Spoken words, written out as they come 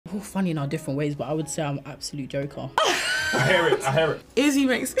all funny in our different ways, but I would say I'm an absolute joker. I hear it. Izzy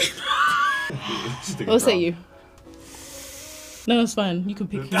makes me... I'll say you. No, it's fine. You can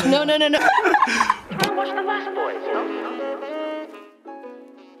pick. No. Watch the last boys, you know?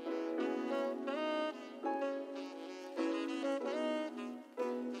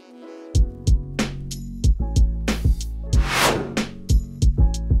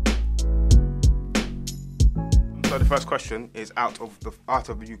 So the first question is out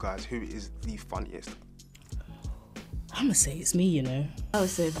of you guys, who is the funniest? I'm gonna say it's me, you know. I would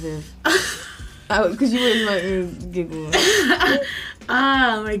say Viv. Because you always make me giggle.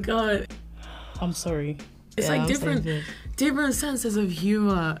 Oh my God. I'm sorry. It's like different senses of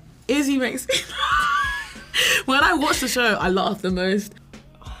humour. Izzy makes me... When I watch the show, I laugh the most.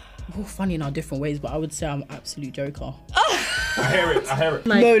 All funny in our different ways, but I would say I'm an absolute joker. I hear it.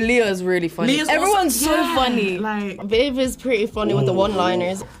 Like, no, Leah's really funny. Everyone's so funny. Like, Viv is pretty funny with the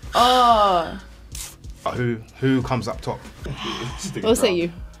one-liners. Oh. Who comes up top? We'll say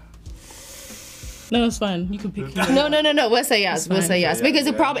you. No, it's fine. You can pick. No. We'll say yes. We'll say yes. Because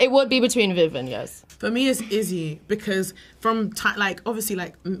it would be between Viv and yes. for me, it's Izzy, because from time, like, obviously,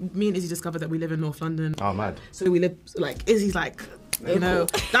 like, me and Izzy discovered that we live in North London. Oh, mad. So we live, like, Izzy's like, you know,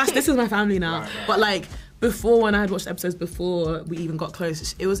 this is my family now. Right. But like, before, when I had watched episodes before we even got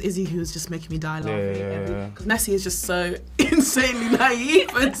close, it was Izzy who was just making me die laughing. Because Nessie is just so insanely naive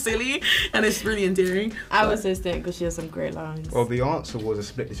and silly, and it's really endearing. I would say Stink because she has some great lines. Well, the answer was a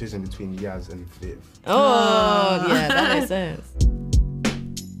split decision between Yaz and Viv. Oh, yeah, that makes sense.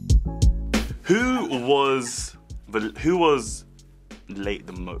 Who was late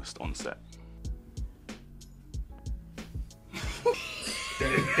the most on set?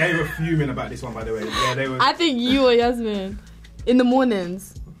 They were fuming about this one, by the way. Yeah, they were. I think you or Yasmin in the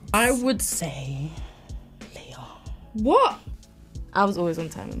mornings. I would say Leah. What? I was always on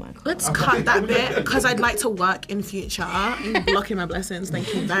time in my car. Let's cut that bit because I'd like to work in future. I'm blocking my blessings.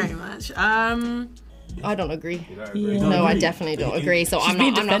 Thank you very much. I don't agree. Yeah. No, I definitely don't agree. So I'm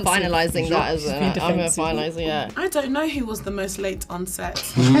not finalising that as I'm not finalising it. I don't know who was the most late on set.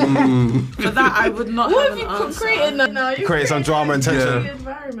 For that, I would not have an answer. You created some drama and tension.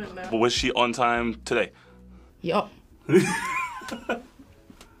 Environment now. But was she on time today? Yup.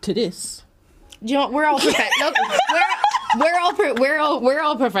 To this. You know, we're all we're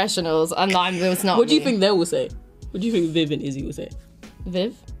all professionals, and it's not. What do you think they will say? What do you think Viv and Izzy will say?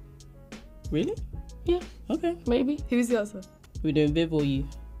 Viv? Really? Yeah. Okay. Maybe. Who's the answer? We're doing Viv or you?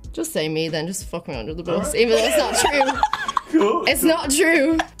 Just say me then. Just fuck me under the bus, even though it's not true. Cool. It's not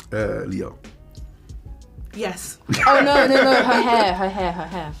true. Leah. Yes. Oh no! Her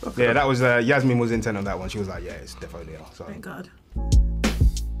hair. Okay. Yeah, that was Yasmin was intent on that one. She was like, yeah, it's definitely Leah. So. Thank God.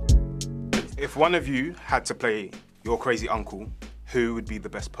 If one of you had to play your crazy uncle, who would be the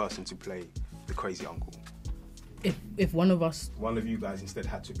best person to play the crazy uncle? If one of you guys instead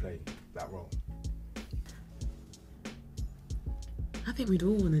had to play that role. I think we'd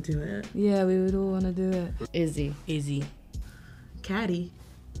all want to do it. Yeah, we would all want to do it. Izzy. Caddy.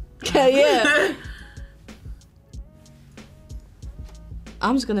 Yeah.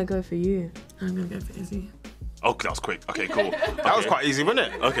 I'm just gonna go for you. I'm gonna go for Izzy. Oh, that was quick. Okay, cool. That was quite easy,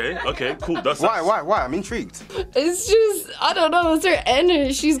 wasn't it? Okay, cool. Why? I'm intrigued. It's just, I don't know, it's her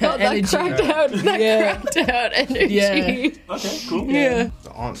energy. She's got that energy. cracked out energy. Yeah. Okay, cool. Yeah.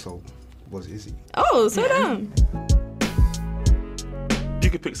 The answer was Izzy. Oh, so damn. If you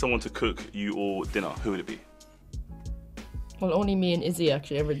could pick someone to cook you all dinner, who would it be? Well, only me and Izzy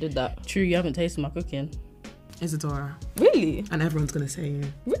actually ever did that. True, you haven't tasted my cooking. Isidora. Really? And everyone's gonna say you.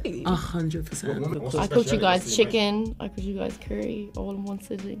 Really? 100%. I cooked you guys chicken, I cooked you guys curry, all in one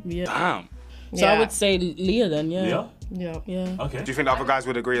sitting. Yeah. Damn. So I would say Leah then, yeah. Yeah? Yeah. Okay. Do you think the other guys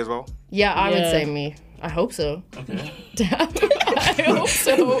would agree as well? Yeah, I would say me. I hope so. Okay. Damn. I hope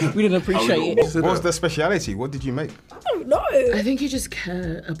so. We didn't appreciate it. What was the speciality? What did you make? I don't know. I think you just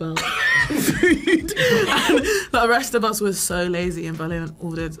care about food. And the rest of us were so lazy in Berlin and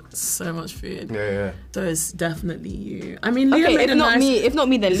ordered so much food. Yeah. So it's definitely you. I mean, Leah Okay, made if not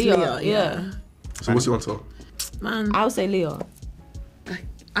me, then Leah. Yeah. So what's your answer? Man, I'll say Leah.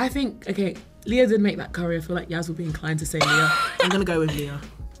 I think, okay, Leah did make that curry. I feel like Yaz would be inclined to say Leah. I'm going to go with Leah.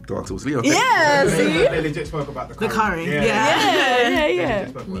 The answer was Leah. Yeah, see? They legit spoke about the curry. Yeah. Yeah.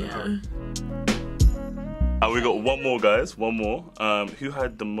 We got one more, guys. One more. Who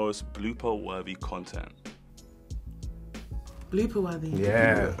had the most blooper-worthy content? Blooper worthy.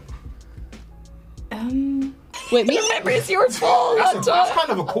 Yeah. Wait, me? Remember, it's your fault. That's kind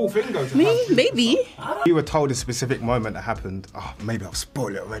of a cool thing, though. Maybe. We were told a specific moment that happened. Oh, maybe I've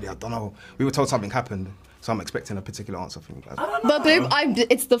spoiled it already. I don't know. We were told something happened, So I'm expecting a particular answer from you guys. But babe,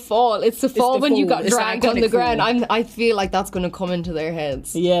 it's the fall. It's the fall when you got It's the dragged on the iconic ground. fall. I feel like that's going to come into their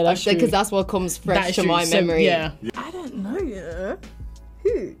heads. Yeah, that's true. Because that's what comes That fresh is to true. my So, memory. yeah. I don't know, yeah.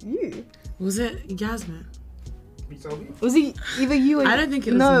 Who? You? Was it Yasmin? Was it either you or I don't think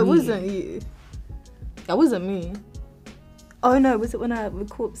it was No, it me. wasn't you. That wasn't me. Oh no, was it when I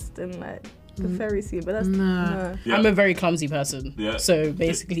corpsed in like the ferry scene? But that's no. Yeah. I'm a very clumsy person. Yeah. So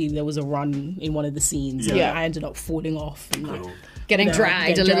basically, there was a run in one of the scenes. Yeah. And I ended up falling off. And, like, Getting Yeah, dragged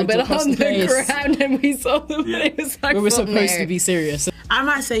get a little dragged bit across on the the place. ground, and we saw the Yeah. it was like we were from supposed there. to be serious. I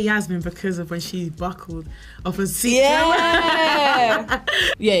might say Yasmin because of when she buckled off a seat. Yeah.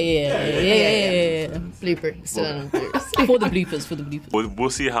 Yeah. Blooper. Still on bloopers. For the bloopers. We'll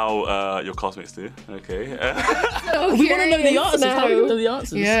see how your classmates do. Okay. So We want to know the curious answers. How do you now. know the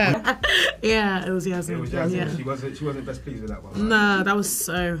answers? Yeah. Yeah, it was Yasmin. Yeah. She wasn't best pleased with that one. No, that was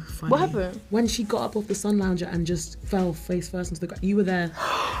so funny. What happened? When she got up off the sun lounger and just fell face first into the ground. You were there.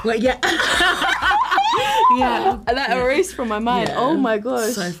 Well, yeah. Yeah. That erased from my mind. Yeah. Oh my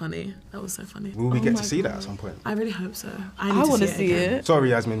gosh. So funny. That was so funny. Will we get to see that at some point? I really hope so. I want to to see again. it. Sorry,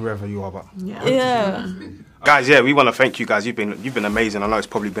 Yasmin, wherever you are, but Yeah. Yeah. guys, yeah, we want to thank you guys. You've been amazing. I know it's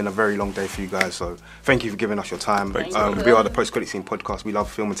probably been a very long day for you guys, so thank you for giving us your time. We are the Post Credit Scene podcast. We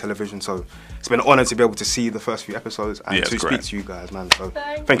love film and television, so it's been an honour to be able to see the first few episodes and Yeah, to it's speak great. to you guys, man. So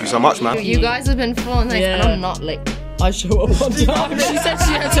thank you so much, man. You guys have been fun, like, and Yeah. I'm not late. I show up on time. She said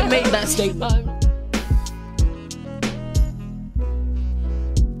she had to make that statement.